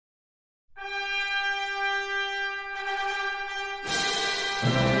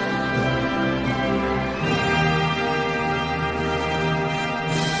Hello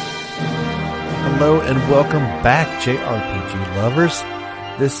and welcome back, JRPG lovers.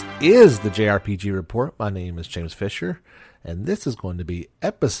 This is the JRPG Report. My name is James Fisher, and this is going to be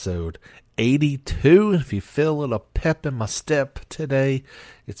episode 82. If you feel a little pep in my step today,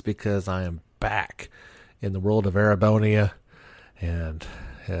 it's because I am back in the world of Arabonia, and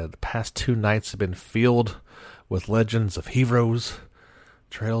the past 2 nights have been filled with legends of heroes,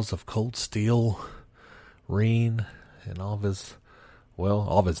 trails of cold steel, Reen, and all of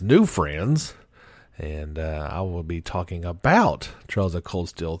his new friends. And I will be talking about Trails of Cold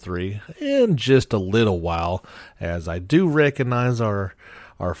Steel 3 in just a little while, as I do recognize our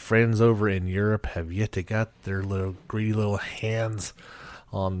friends over in Europe have yet to get their little greedy little hands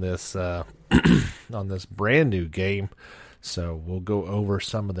on this on this brand new game. So we'll go over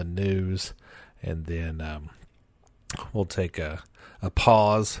some of the news, and then we'll take a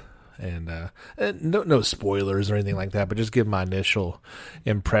pause. And no spoilers or anything like that, but just give my initial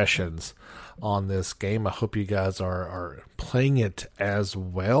impressions on this game. I hope you guys are playing it as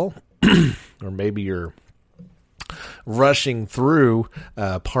well, or maybe you're rushing through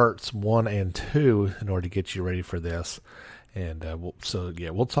parts 1 and 2 in order to get you ready for this. And we'll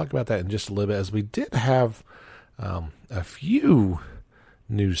talk about that in just a little bit, as we did have a few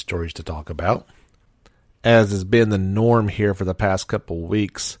news stories to talk about. As has been the norm here for the past couple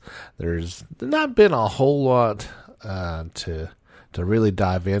weeks, there's not been a whole lot to really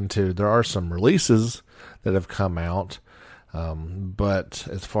dive into. There are some releases that have come out, but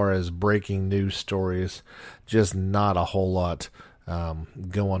as far as breaking news stories, just not a whole lot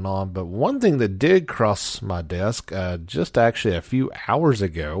going on. But one thing that did cross my desk just actually a few hours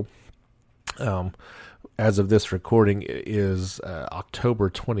ago, as of this recording, is October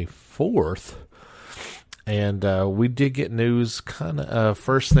 24th. And we did get news kind of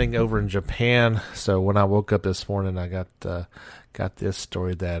first thing over in Japan. So when I woke up this morning, I got this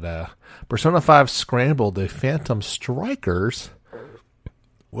story that Persona 5 Scramble, the Phantom Strikers,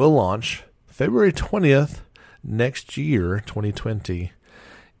 will launch February 20th next year, 2020,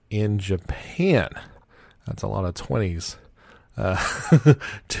 in Japan. That's a lot of 20s.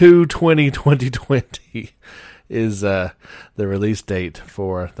 2/20/2020 is the release date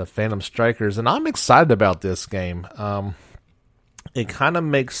for the Phantom Strikers, and I'm excited about this game. It kind of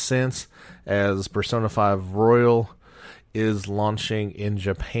makes sense, as Persona 5 Royal is launching in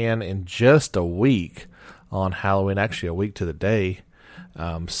Japan in just a week on Halloween, actually a week to the day.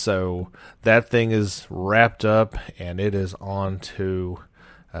 So that thing is wrapped up, and it is on to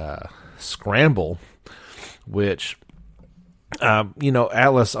Scramble, which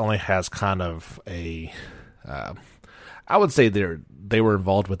Atlas only has kind of a I would say they were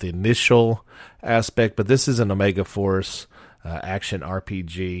involved with the initial aspect, but this is an Omega Force action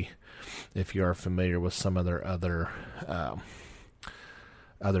RPG. If you are familiar with some of their other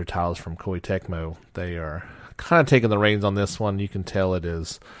titles from Koei Tecmo, they are kind of taking the reins on this one. You can tell it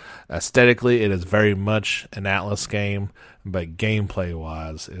is aesthetically, it is very much an Atlas game, but gameplay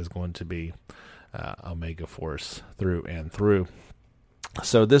wise, it is going to be Omega Force through and through.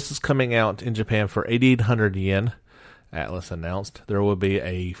 So this is coming out in Japan for 8,800 yen, Atlas announced. There will be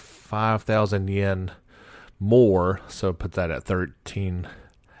a 5,000 yen more, so put that at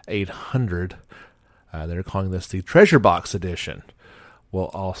 13,800. They're calling this the Treasure Box Edition. Will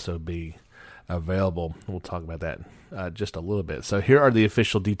also be available. We'll talk about that just a little bit. So here are the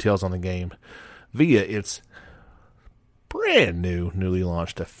official details on the game via its brand new, newly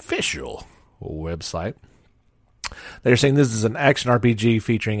launched official website. They're saying this is an action RPG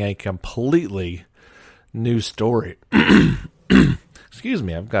featuring a completely new story. Excuse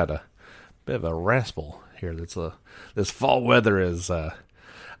me, I've got a bit of a rascal here. This fall weather is.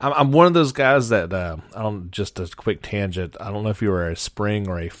 I'm one of those guys that just a quick tangent. I don't know if you are a spring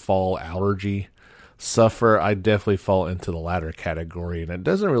or a fall allergy sufferer. I definitely fall into the latter category, and it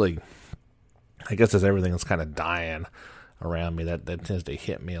doesn't really. I guess as everything is kind of dying around me, that tends to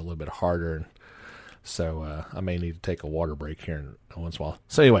hit me a little bit harder. So I may need to take a water break here once in a while.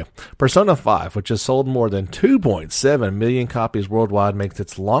 So anyway, Persona 5, which has sold more than 2.7 million copies worldwide, makes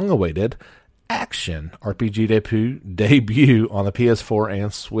its long-awaited action RPG debut on the PS4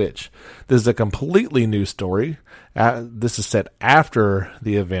 and Switch. This is a completely new story. This is set after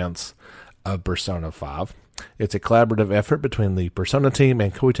the events of Persona 5. It's a collaborative effort between the Persona team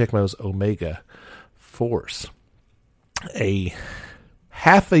and Koei Tecmo's Omega Force. A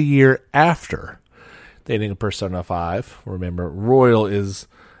half a year after the ending of Persona 5, remember, Royal is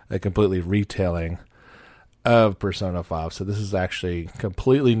a completely retelling of Persona 5. So this is actually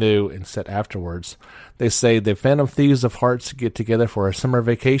completely new and set afterwards. They say the Phantom Thieves of Hearts get together for a summer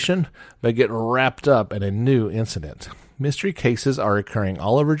vacation, but get wrapped up in a new incident. Mystery cases are occurring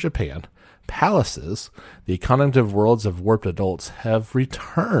all over Japan. Palaces, the cognitive worlds of warped adults, have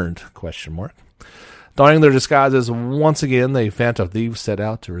returned, ? Donning their disguises once again, the Phantom Thieves set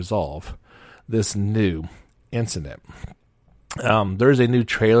out to resolve this new incident. There's a new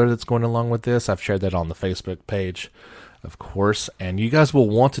trailer that's going along with this. I've shared that on the Facebook page, of course, and you guys will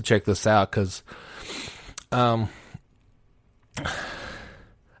want to check this out because I'm,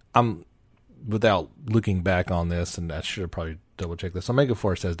 without looking back on this, and I should have probably double checked this, Omega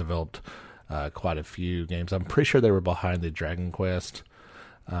Force has developed quite a few games. I'm pretty sure they were behind the Dragon Quest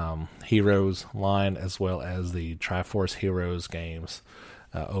Heroes line, as well as the Triforce Heroes games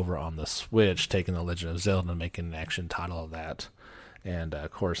over on the Switch, taking the Legend of Zelda and making an action title of that. And, of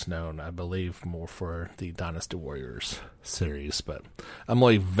course, known, I believe, more for the Dynasty Warriors series. But I'm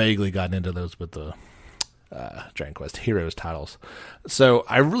only vaguely gotten into those with the Dragon Quest Heroes titles. So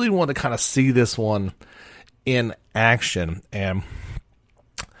I really want to kind of see this one in action. And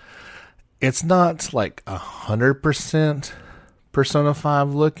it's not like 100% Persona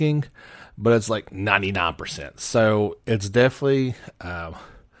 5 looking, but it's like 99%. So it's definitely,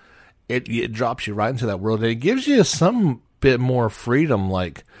 it drops you right into that world. And it gives you some bit more freedom,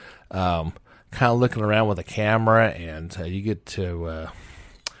 like kind of looking around with a camera, and you get to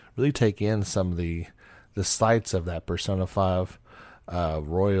really take in some of the sights of that Persona 5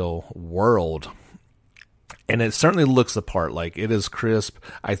 royal world. And it certainly looks the part. Like, it is crisp.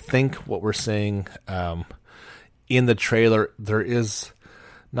 I think what we're seeing in the trailer, there is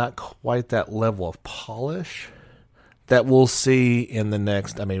not quite that level of polish that we'll see in the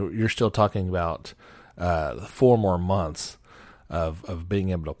next. I mean, you're still talking about 4 more months of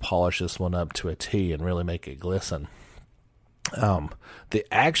being able to polish this one up to a T and really make it glisten. The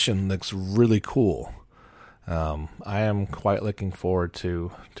action looks really cool. I am quite looking forward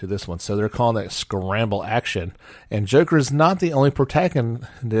to this one. So they're calling it Scramble Action. And Joker is not the only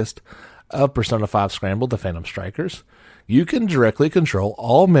protagonist of Persona 5 Scramble, the Phantom Strikers. You can directly control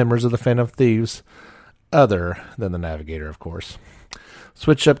all members of the Phantom Thieves, other than the Navigator, of course.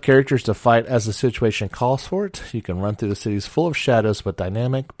 Switch up characters to fight as the situation calls for it. You can run through the cities full of shadows with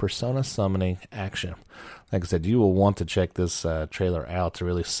dynamic Persona summoning action. Like I said, you will want to check this trailer out to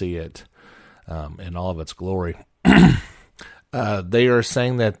really see it in all of its glory. They are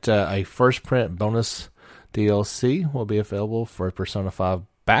saying that a first print bonus DLC will be available for Persona 5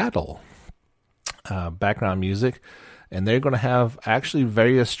 Battle background music, and they're going to have actually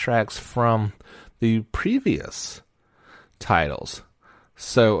various tracks from the previous titles.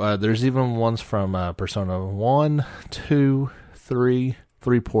 So there's even ones from Persona 1, 2, 3,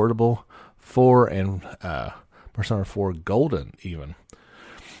 3 Portable, 4, and Persona 4 Golden even.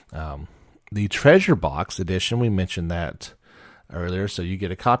 The Treasure Box edition, we mentioned that earlier. So you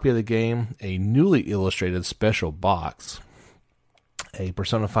get a copy of the game, a newly illustrated special box, a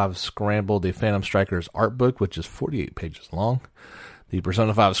Persona 5 Scramble, the Phantom Strikers art book, which is 48 pages long, the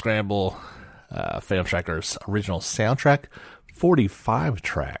Persona 5 Scramble, Phantom Strikers original soundtrack, 45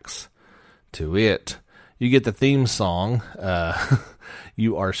 tracks to it. You get the theme song,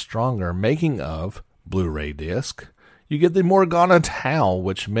 You Are Stronger, making of Blu-ray disc. You get the Morgana towel,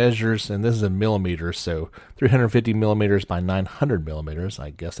 which measures, and this is in millimeters, so 350 millimeters by 900 millimeters.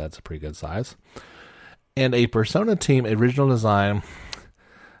 I guess that's a pretty good size. And a Persona Team original design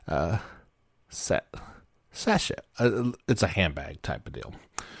sachet. It's a handbag type of deal.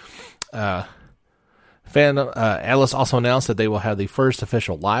 Atlas also announced that they will have the first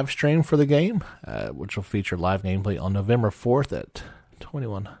official live stream for the game, which will feature live gameplay on November 4th at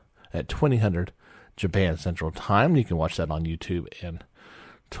 2000 Japan Central Time. You can watch that on YouTube and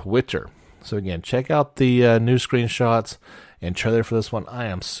Twitter. So again, check out the new screenshots and trailer for this one. I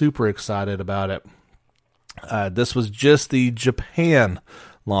am super excited about it. This was just the Japan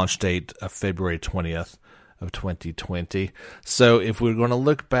launch date of February 20th of 2020. So if we're going to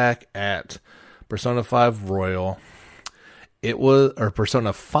look back at Persona 5 Royal, or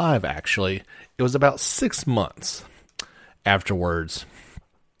Persona 5 actually, it was about 6 months afterwards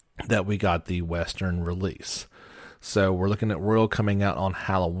that we got the Western release. So we're looking at Royal coming out on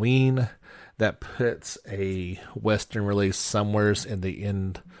Halloween. That puts a Western release somewhere in the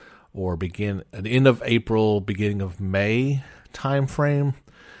end at the end of April, beginning of May time frame.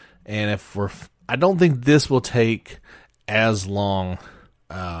 And I don't think this will take as long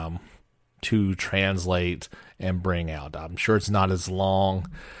to translate and bring out. I'm sure it's not as long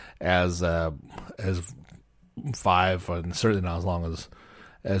as 5, and certainly not as long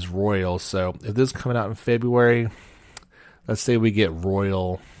as Royal. So if this is coming out in February, let's say we get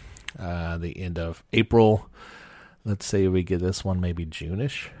Royal the end of April. Let's say we get this one maybe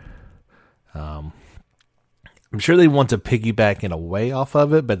June-ish. I'm sure they want to piggyback in a way off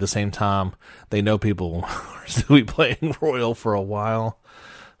of it, but at the same time, they know people are still be playing Royal for a while.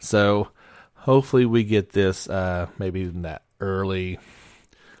 So hopefully we get this maybe in that early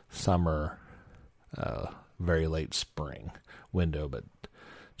summer, very late spring window. But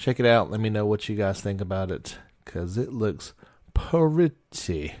check it out. Let me know what you guys think about it, because it looks pretty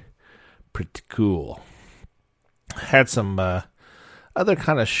cool. Had some other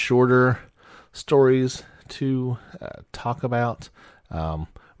kind of shorter stories to talk about.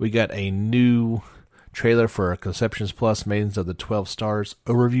 We got a new trailer for Conceptions Plus Maidens of the 12 Stars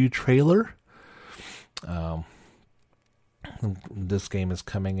overview trailer. This game is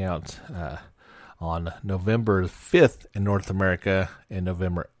coming out on November 5th in North America and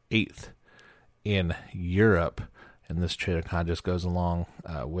November 8th in Europe. And this trailer kind of just goes along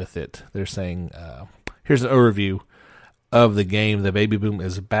with it. They're saying, here's an overview of the game. The baby boom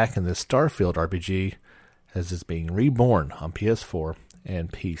is back in the Starfield RPG as it's being reborn on PS4 and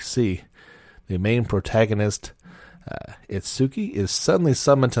PC. The main protagonist, Itsuki, is suddenly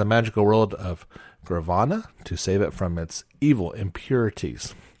summoned to the magical world of Gravana to save it from its evil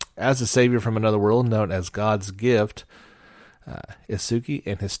impurities. As a savior from another world known as God's Gift, Itsuki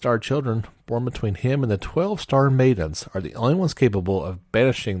and his star children, born between him and the 12 star maidens, are the only ones capable of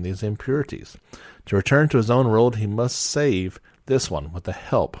banishing these impurities. To return to his own world, he must save this one with the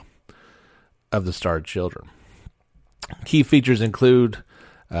help of the star children. Key features include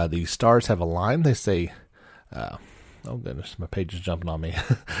the stars have a line. They say, oh goodness, my page is jumping on me.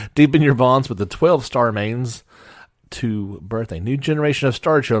 Deepen your bonds with the 12 star maidens to birth a new generation of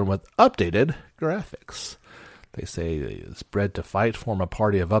star children with updated graphics. They say it's bred to fight, form a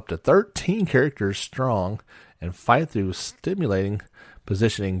party of up to 13 characters strong, and fight through stimulating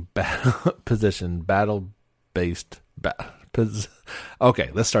battle-based. Okay,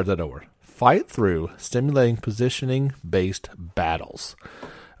 let's start that over. Fight through stimulating positioning-based battles.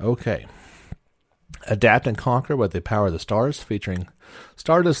 Okay. Adapt and conquer with the power of the stars, featuring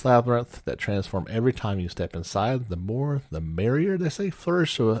Stardust Labyrinth that transform every time you step inside. The more, the merrier, they say.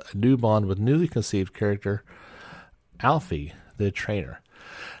 Flourish to a new bond with newly conceived character Alfie, the trainer.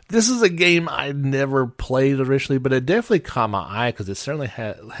 This is a game I never played originally, but it definitely caught my eye because it certainly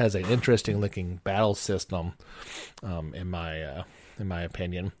has an interesting looking battle system. In my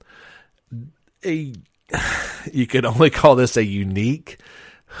opinion, you could only call this a unique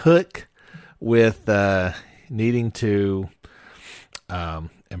hook with needing to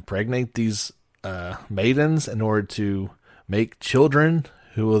impregnate these maidens in order to make children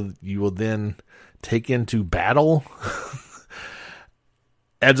who you will then take into battle.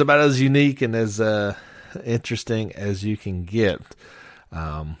 It's about as unique and as interesting as you can get.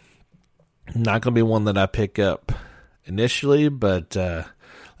 Not going to be one that I pick up initially, but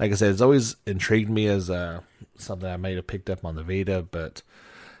like I said, it's always intrigued me as something I may have picked up on the Vita, but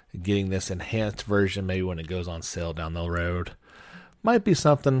getting this enhanced version, maybe when it goes on sale down the road, might be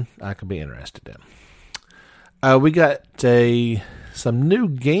something I could be interested in. We got some new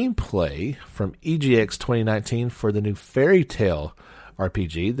gameplay from EGX 2019 for the new Fairy Tail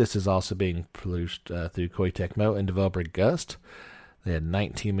RPG. This is also being produced through Koei Tecmo and developer Gust. They had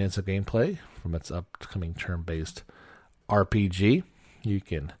 19 minutes of gameplay from its upcoming turn-based RPG. You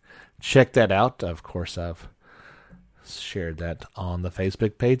can check that out. Of course, I've shared that on the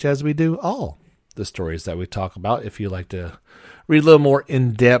Facebook page, as we do all the stories that we talk about. If you like to read a little more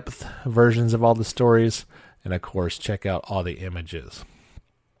in-depth versions of all the stories, and of course, check out all the images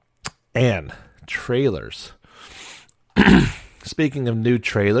and trailers. Speaking of new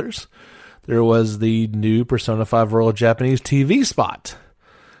trailers, there was the new Persona 5 Royal Japanese TV spot.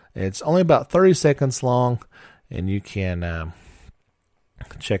 It's only about 30 seconds long, and you can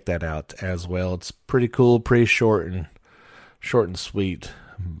check that out as well. It's pretty cool, pretty short and sweet,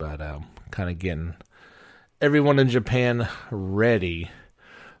 but kind of getting everyone in Japan ready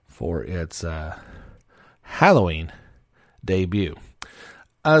for its Halloween debut.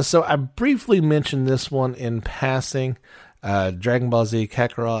 So I briefly mentioned this one in passing. Dragon Ball Z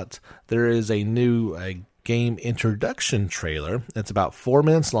Kakarot. There is a new game introduction trailer. It's about 4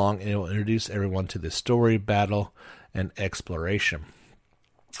 minutes long, and it will introduce everyone to the story, battle, and exploration.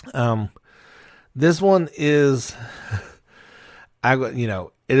 This one is,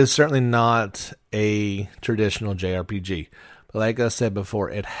 it is certainly not a traditional JRPG. But like I said before,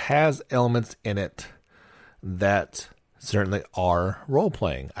 it has elements in it that certainly are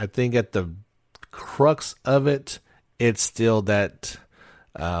role-playing. I think at the crux of it, it's still that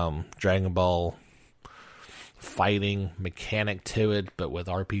Dragon Ball fighting mechanic to it, but with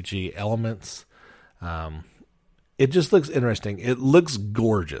RPG elements. It just looks interesting. It looks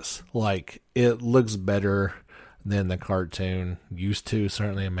gorgeous. Like, it looks better than the cartoon used to,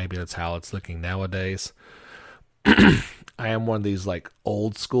 certainly, and maybe that's how it's looking nowadays. I am one of these, like,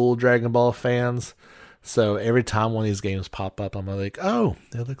 old school Dragon Ball fans, so every time one of these games pop up, I'm like, oh,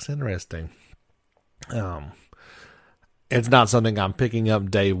 it looks interesting. It's not something I'm picking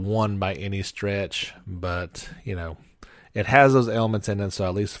up day one by any stretch, but, you know, it has those elements in it, so I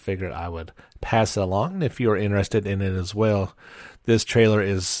at least figured I would pass it along. And if you're interested in it as well, this trailer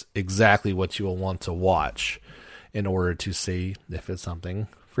is exactly what you will want to watch in order to see if it's something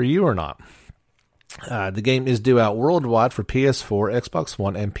for you or not. The game is due out worldwide for PS4, Xbox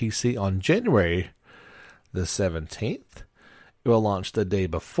One, and PC on January the 17th. It will launch the day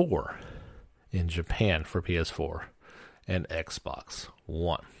before in Japan for PS4 and Xbox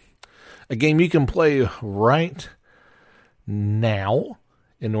One. A game you can play right now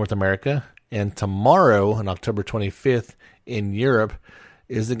in North America, and tomorrow on October 25th in Europe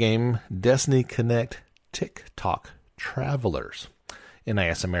is the game Destiny Connect TikTok Travelers.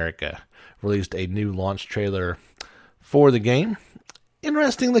 NIS America released a new launch trailer for the game.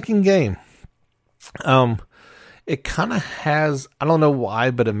 Interesting looking game. It kind of has, I don't know why,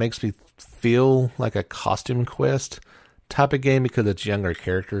 but it makes me feel like a costume quest type of game because it's younger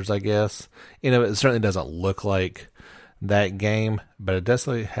characters, I guess. You know, it certainly doesn't look like that game, but it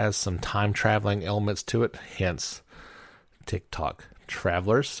definitely has some time traveling elements to it, hence TikTok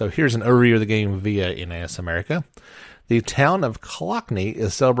Travelers. So here's an overview of the game via NIS America. The town of Clockney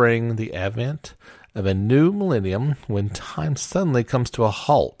is celebrating the advent of a new millennium when time suddenly comes to a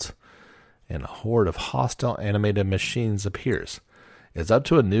halt and a horde of hostile animated machines appears. It's up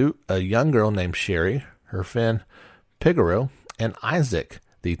to a young girl named Sherry, her friend Pigaro, and Isaac,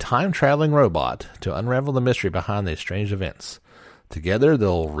 the time-traveling robot, to unravel the mystery behind these strange events. Together,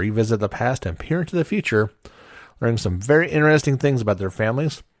 they'll revisit the past and peer into the future, learning some very interesting things about their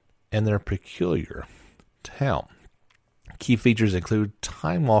families and their peculiar town. Key features include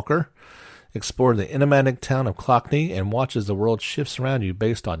Time Walker, explore the enigmatic town of Clockney, and watch as the world shifts around you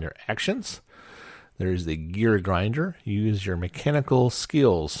based on your actions. There's the Gear Grinder. You use your mechanical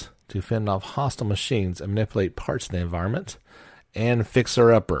skills to fend off hostile machines and manipulate parts of the environment. And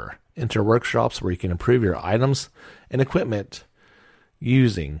Fixer Upper. Enter workshops where you can improve your items and equipment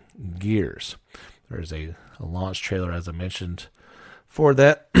using gears. There's a launch trailer, as I mentioned, for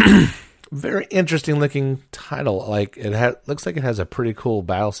that. Very interesting looking title. Like, looks like it has a pretty cool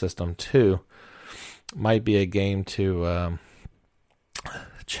battle system too. Might be a game to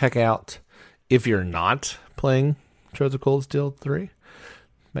check out if you're not playing Trails of Cold Steel 3.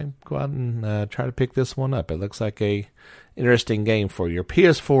 Maybe go out and try to pick this one up. It looks like a interesting game for your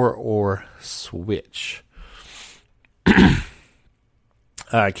PS4 or Switch.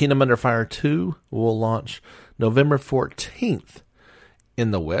 Kingdom Under Fire 2 will launch November 14th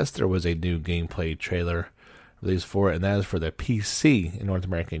in the West. There was a new gameplay trailer released for it, and that is for the PC in North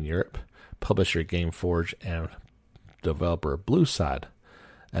America and Europe. Publisher GameForge and developer Blueside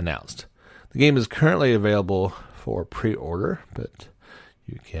announced. The game is currently available for pre-order, but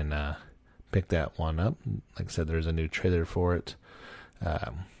you can pick that one up. Like I said, there's a new trailer for it.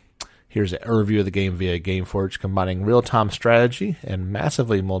 Here's an overview of the game via GameForge, combining real-time strategy and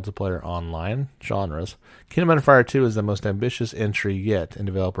massively multiplayer online genres. Kingdom Under Fire 2 is the most ambitious entry yet in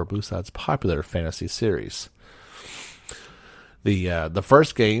developer Blueside's popular fantasy series. The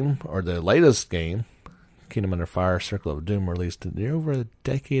first game, or the latest game, Kingdom Under Fire Circle of Doom, released over a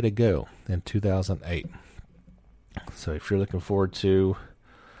decade ago in 2008. So if you're looking forward to,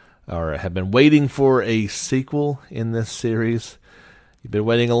 or have been waiting for a sequel in this series, you've been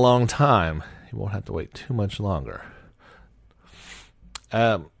waiting a long time. You won't have to wait too much longer.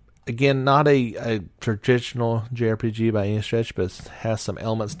 Again, not a traditional JRPG by any stretch, but it has some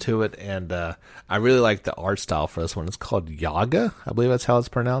elements to it, and I really like the art style for this one. It's called Yaga. I believe that's how it's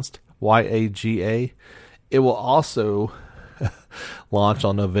pronounced. Yaga. It will also launch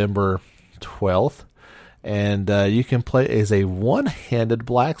on November 12th, and you can play as a one-handed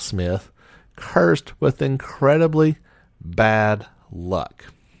blacksmith cursed with incredibly bad luck.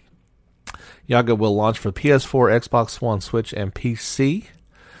 Yaga will launch for PS4, Xbox One, Switch, and PC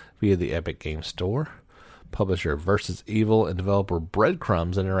via the Epic Games Store. Publisher Versus Evil and developer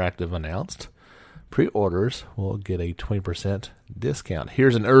Breadcrumbs Interactive announced. Pre-orders will get a 20% discount.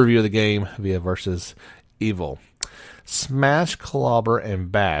 Here's an overview of the game via Versus Evil. Smash, Clobber,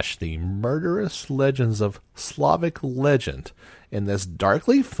 and Bash, the murderous legends of Slavic legend in this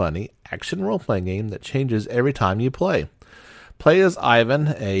darkly funny action role-playing game that changes every time you play. Play as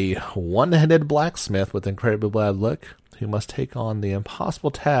Ivan, a one-headed blacksmith with incredibly bad luck, who must take on the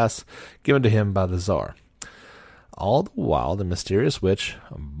impossible task given to him by the Tsar. All the while, the mysterious witch,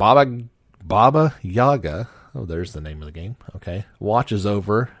 Baba Yaga, oh, there's the name of the game, okay, watches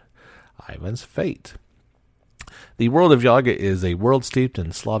over Ivan's fate. The world of Yaga is a world steeped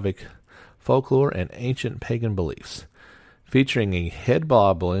in Slavic folklore and ancient pagan beliefs, featuring a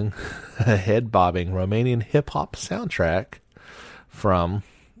head-bobbing Romanian hip-hop soundtrack from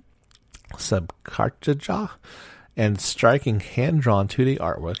Subcartija and striking hand-drawn 2D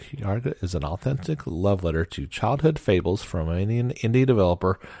artwork. Yaga is an authentic love letter to childhood fables from Romanian indie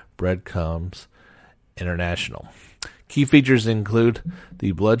developer Breadcrumbs International. Key features include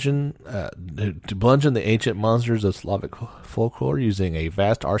the bludgeon the ancient monsters of Slavic folklore using a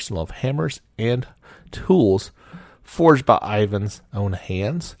vast arsenal of hammers and tools forged by Ivan's own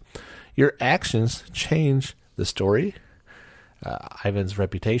hands. Your actions change the story, Ivan's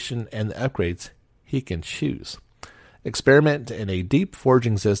reputation, and the upgrades he can choose. Experiment in a deep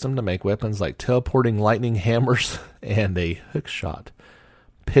forging system to make weapons like teleporting lightning hammers and a hookshot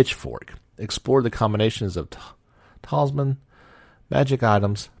pitchfork. Explore the combinations of talisman, magic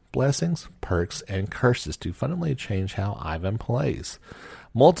items, blessings, perks, and curses to fundamentally change how Ivan plays.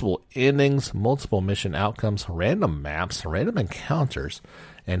 Multiple endings, multiple mission outcomes, random maps, random encounters,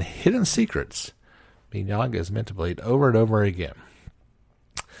 and hidden secrets. Yaga is meant to play it over and over again.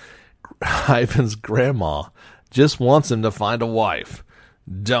 Ivan's grandma just wants him to find a wife.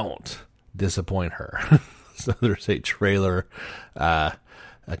 Don't disappoint her. So there's a trailer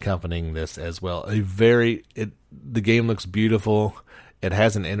accompanying this as well. The game looks beautiful. It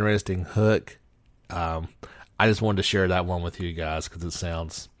has an interesting hook. I just wanted to share that one with you guys because it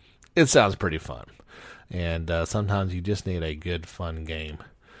sounds pretty fun. And sometimes you just need a good, fun game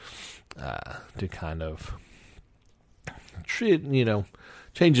to kind of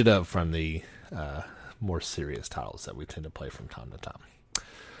change it up from the more serious titles that we tend to play from time to time.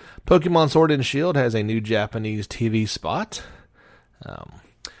 Pokemon Sword and Shield has a new Japanese TV spot. The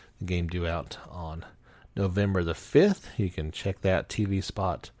game due out on November the 5th. You can check that TV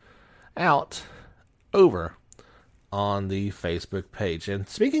spot out over on the Facebook page. And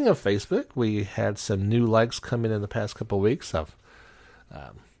speaking of Facebook, we had some new likes come in the past couple of weeks. I've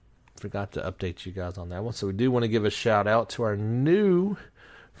forgot to update you guys on that one. So we do want to give a shout out to our new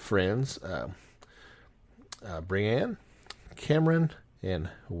friends, Brianne, Cameron, and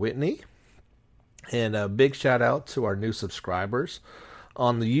Whitney. And a big shout out to our new subscribers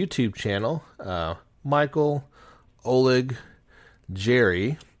on the YouTube channel, Michael, Oleg,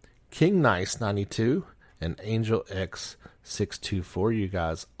 Jerry, King Nice 92, and Angel X 624. You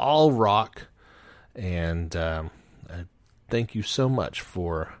guys all rock, and thank you so much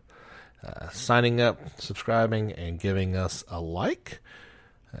for signing up, subscribing, and giving us a like.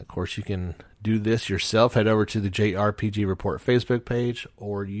 Of course, you can do this yourself. Head over to the JRPG Report Facebook page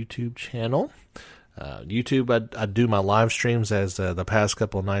or YouTube channel. YouTube, I do my live streams as the past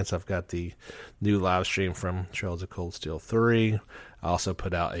couple of nights. I've got the new live stream from Trails of Cold Steel 3. I also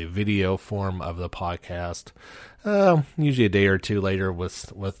put out a video form of the podcast, usually a day or two later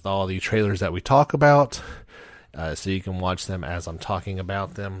with all the trailers that we talk about. So you can watch them as I'm talking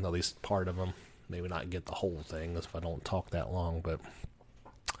about them, at least part of them. Maybe not get the whole thing if I don't talk that long, but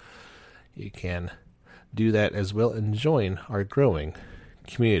you can do that as well and join our growing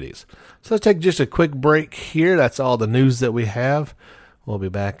communities. So let's take just a quick break here. That's all the news that we have. We'll be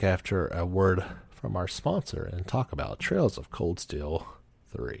back after a word from our sponsor and talk about Trails of Cold Steel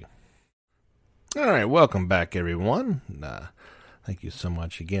 3. All right, welcome back, everyone. Thank you so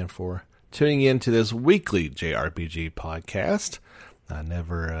much again for tuning in to this weekly JRPG podcast.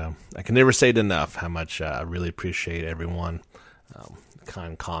 I can never say it enough how much I really appreciate everyone.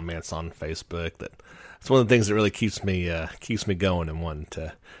 Kind comments on Facebook. It's one of the things that really keeps me going and wanting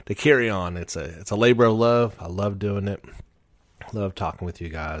to carry on. It's a labor of love. I love doing it. Love talking with you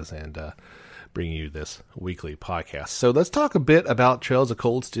guys and bringing you this weekly podcast. So let's talk a bit about Trails of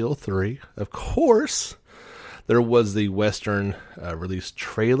Cold Steel 3. Of course, there was the Western release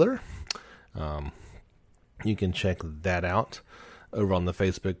trailer. You can check that out over on the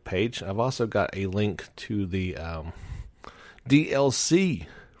Facebook page. I've also got a link to the DLC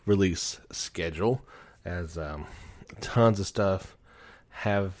release schedule, as tons of stuff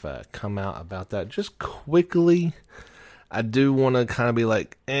have come out about that. Just quickly, I do want to kind of be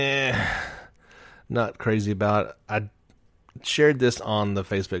like, not crazy about it. I shared this on the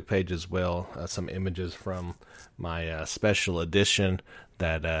Facebook page as well, some images from my special edition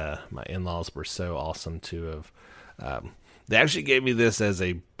that my in-laws were so awesome to have. They actually gave me this as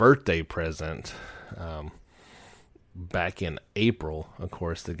a birthday present. back in April. Of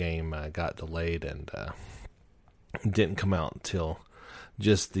course, the game got delayed and didn't come out until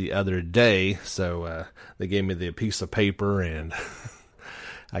just the other day. So they gave me the piece of paper, and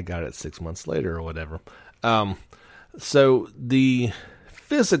I got it 6 months later or whatever. So the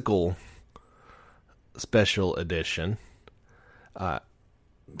physical special edition,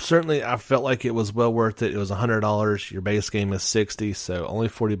 certainly I felt like it was well worth it. It was $100. Your base game is $60, so only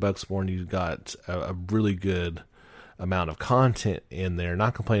 $40 more, and you got a really good amount of content in there.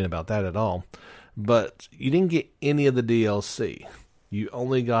 Not complaining about that at all. But you didn't get any of the DLC. You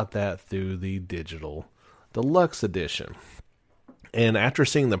only got that through the digital deluxe edition. And after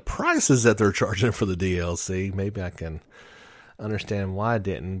seeing the prices that they're charging for the DLC, maybe I can understand why I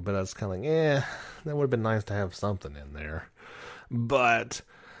didn't. But I was kind of like, that would have been nice to have something in there. But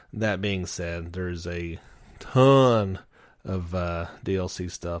that being said, there's a ton of DLC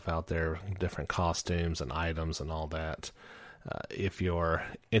stuff out there, different costumes and items and all that. If you're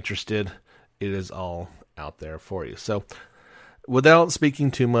interested, it is all out there for you. So without speaking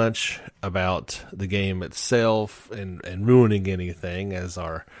too much about the game itself and ruining anything, as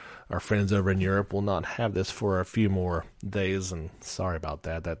our friends over in Europe will not have this for a few more days, and sorry about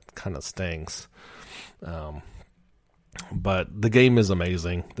that. That kind of stinks. But the game is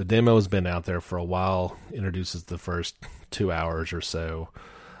amazing. The demo has been out there for a while, introduces the first 2 hours or so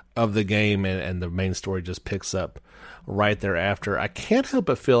of the game, and the main story just picks up right thereafter. I can't help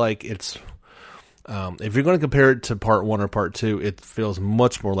but feel like it's, if you're going to compare it to part 1 or part 2, it feels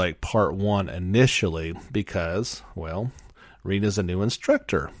much more like part 1 initially because, well, Rena's a new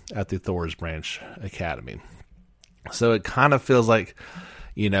instructor at the Thor's Branch Academy. So it kind of feels like,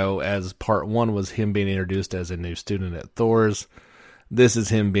 as part 1 was him being introduced as a new student at Thor's, this is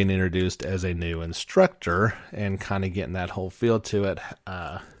him being introduced as a new instructor and kind of getting that whole feel to it.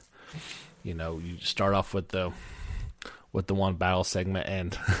 You start off with the one battle segment,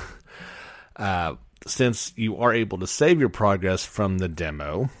 and since you are able to save your progress from the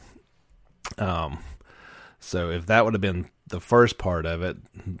demo, so if that would have been the first part of it,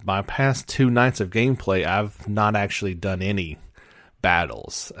 my past 2 nights of gameplay, I've not actually done any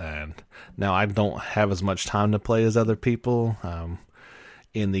battles, and now I don't have as much time to play as other people,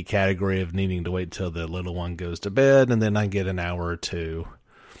 in the category of needing to wait till the little one goes to bed, and then I get an hour or 2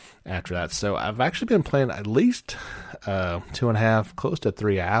 after that. So I've actually been playing at least 2.5, close to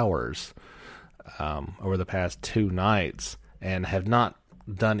 3 hours over the past 2 nights, and have not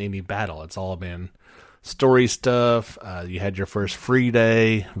done any battle. It's all been story stuff. You had your first free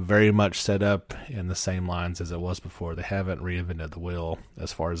day, very much set up in the same lines as it was before. They haven't reinvented the wheel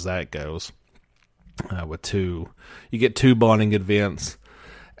as far as that goes. You get 2 bonding events,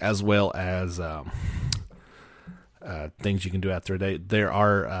 as well as things you can do after a day. There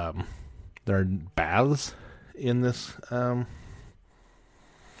are baths in this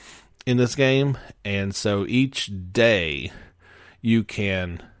game, and so each day you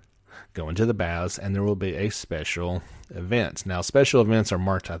can go into the baths, and there will be a special event. Now, special events are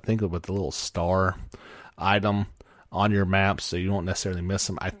marked, I think, with a little star item on your map, so you won't necessarily miss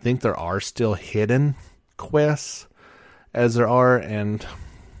them. I think there are still hidden quests, as there are, and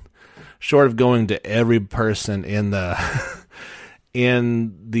short of going to every person in the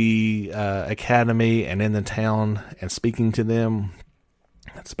academy and in the town and speaking to them,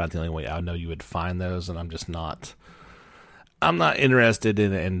 that's about the only way I know you would find those, and I'm not interested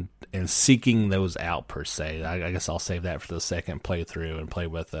in seeking those out per se. I guess I'll save that for the second playthrough and play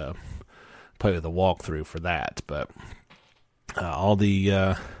with the walkthrough for that. But all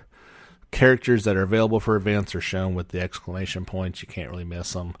the characters that are available for events are shown with the exclamation points. You can't really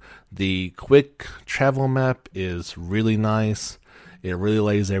miss them. The quick travel map is really nice. It really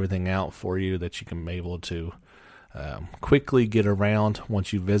lays everything out for you that you can be able to quickly get around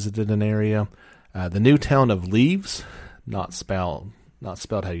once you've visited an area. The new town of Leaves, not spelled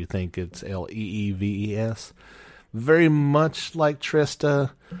how you think, it's Leeves. Very much like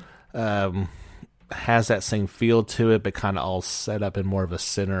Trista, has that same feel to it, but kind of all set up in more of a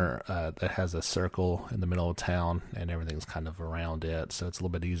center that has a circle in the middle of town, and everything's kind of around it, so it's a little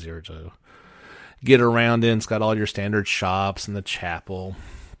bit easier to get around in. It's got all your standard shops and the chapel.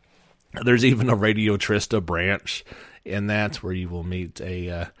 There's even a Radio Trista branch in that, where you will meet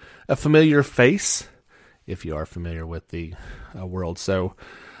a familiar face, if you are familiar with the world. So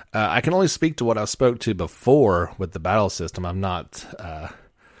I can only speak to what I spoke to before with the battle system. I'm not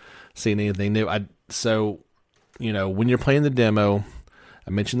seeing anything new. When you're playing the demo, I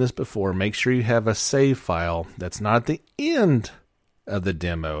mentioned this before, make sure you have a save file that's not at the end of the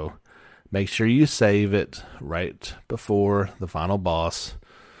demo. Make sure you save it right before the final boss.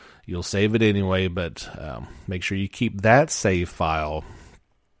 you'll save it anyway, but make sure you keep that save file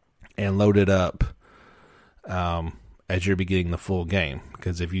and load it up as you're beginning the full game.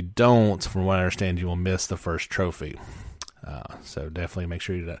 Because if you don't, from what I understand, you will miss the first trophy. So definitely make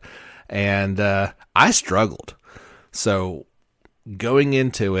sure you do that. And I struggled. So going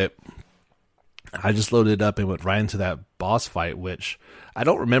into it, I just loaded it up and went right into that boss fight, which I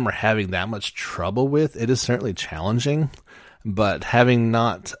don't remember having that much trouble with. It is certainly challenging, but having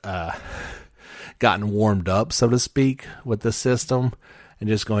not gotten warmed up, so to speak, with the system and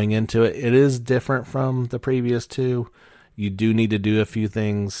just going into it, it is different from the previous two. You do need to do a few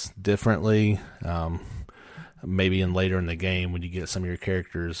things differently. Maybe later in the game when you get some of your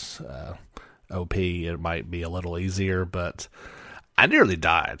characters OP, it might be a little easier, but I nearly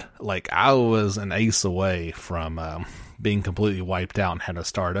died. Like, I was an ace away from being completely wiped out and had to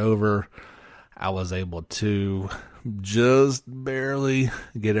start over. I was able to just barely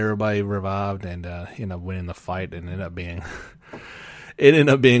get everybody revived and end up winning the fight, and it ended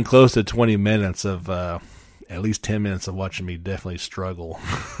up being close to 20 minutes of at least 10 minutes of watching me definitely struggle.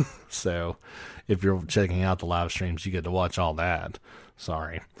 So if you're checking out the live streams, you get to watch all that.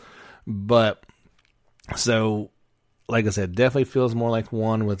 Sorry. But so, like I said, definitely feels more like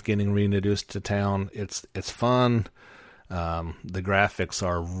one with getting reintroduced to town. It's fun. The graphics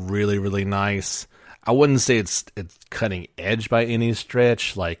are really, really nice. I wouldn't say it's cutting edge by any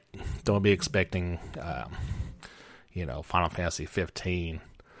stretch. Like, don't be expecting, Final Fantasy 15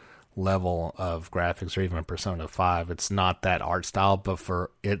 level of graphics or even Persona 5. It's not that art style, but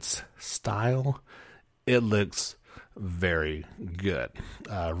for its style, it looks very good.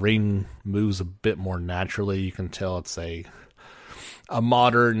 Ring moves a bit more naturally. You can tell it's a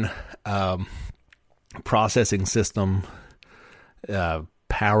modern processing system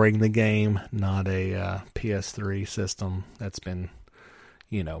powering the game, not a PS3 system that's been,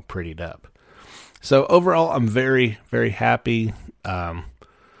 prettied up. So overall, I'm very, very happy.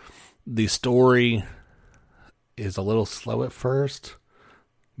 The story is a little slow at first,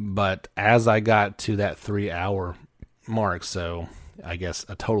 but as I got to that 3-hour mark, so I guess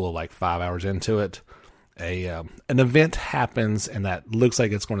a total of like 5 hours into it, an event happens, and that looks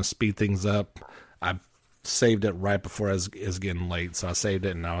like it's going to speed things up. I saved it right before it was getting late, so I saved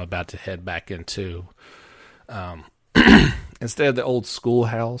it, and I'm about to head back into instead of the old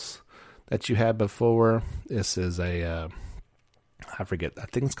schoolhouse that you had before, this is I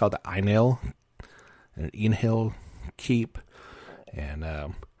think it's called the Einhill Keep,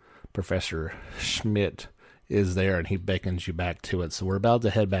 and Professor Schmidt is there, and he beckons you back to it. So we're about to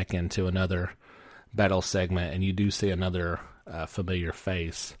head back into another battle segment, and you do see another familiar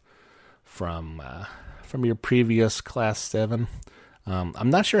face from your previous Class 7. I'm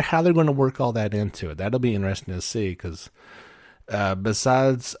not sure how they're going to work all that into it. That'll be interesting to see, because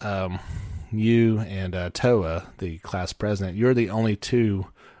besides you and Toa, the class president, you're the only two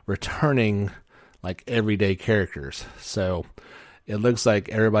returning like everyday characters. So it looks like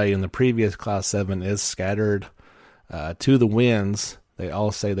everybody in the previous Class 7 is scattered to the winds. They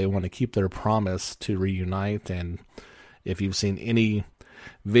all say they want to keep their promise to reunite, and if you've seen any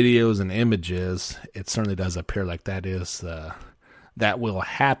videos and images, it certainly does appear like that will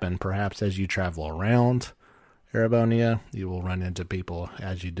happen. Perhaps as you travel around Erebonia, you will run into people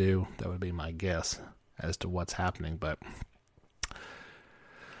as you do. That would be my guess as to what's happening. But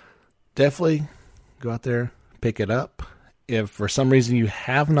definitely go out there, pick it up. If for some reason you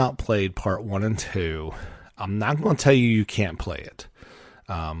have not played Part 1 and 2, I'm not going to tell you can't play it.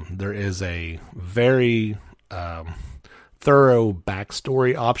 There is a very thorough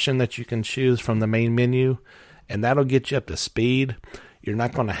backstory option that you can choose from the main menu, and that'll get you up to speed. You're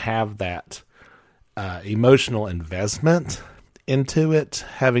not going to have that emotional investment into it,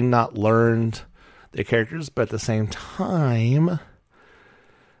 having not learned the characters, but at the same time,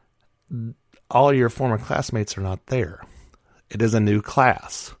 all your former classmates are not there. It is a new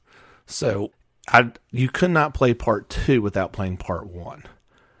class. So you could not play Part 2 without playing Part 1.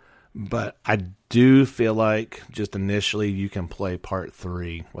 But I do feel like just initially you can play Part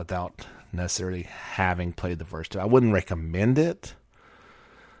 3 without necessarily having played the first two. I wouldn't recommend it.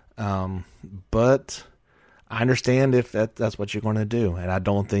 But I understand if that's what you're going to do, and I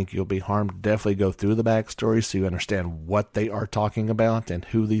don't think you'll be harmed. Definitely go through the backstory so you understand what they are talking about and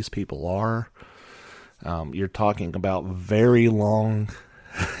who these people are. You're talking about very long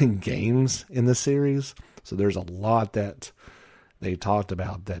games in the series, so there's a lot that they talked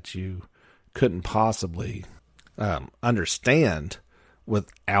about that you couldn't possibly understand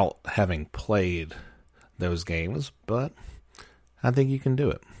without having played those games, but I think you can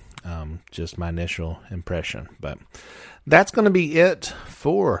do it. just my initial impression. But that's going to be it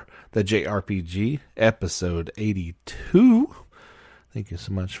for the JRPG episode 82. Thank you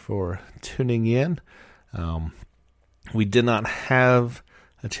so much for tuning in. We did not have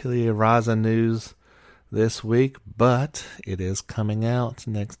Atelier Raza news this week, but it is coming out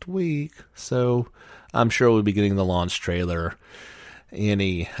next week, so I'm sure we'll be getting the launch trailer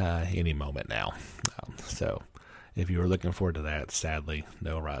any moment now. So if you were looking forward to that, sadly,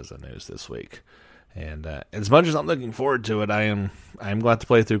 no Raza news this week. And as much as I'm looking forward to it, I'm going to have to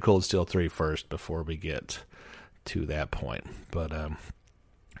play through Cold Steel 3 first before we get to that point. But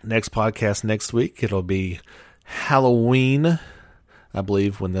next podcast next week, it'll be Halloween, I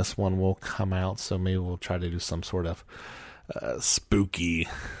believe, when this one will come out. So maybe we'll try to do some sort of spooky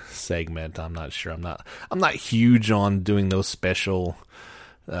segment. I'm not sure. I'm not huge on doing those special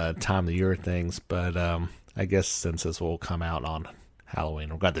time of the year things, but I guess since this will come out on Halloween,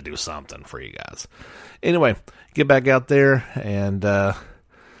 we're going to do something for you guys. Anyway, get back out there and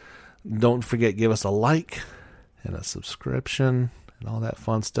don't forget, give us a like and a subscription and all that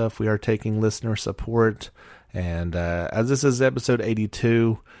fun stuff. We are taking listener support. And as this is episode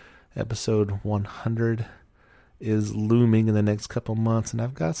 82, episode 100 is looming in the next couple months, and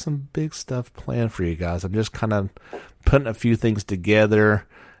I've got some big stuff planned for you guys. I'm just kind of putting a few things together,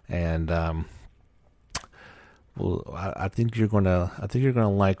 and I think you're gonna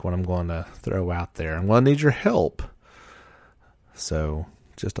like what I'm going to throw out there. I'm going to need your help. So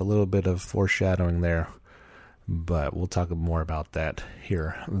just a little bit of foreshadowing there, but we'll talk more about that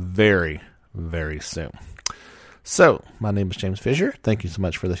here very, very soon. So, my name is James Fisher. Thank you so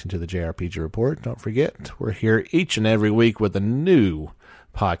much for listening to the JRPG Report. Don't forget, we're here each and every week with a new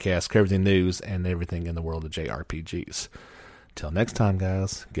podcast, covering news and everything in the world of JRPGs. Till next time,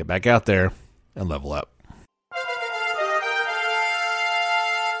 guys, get back out there and level up.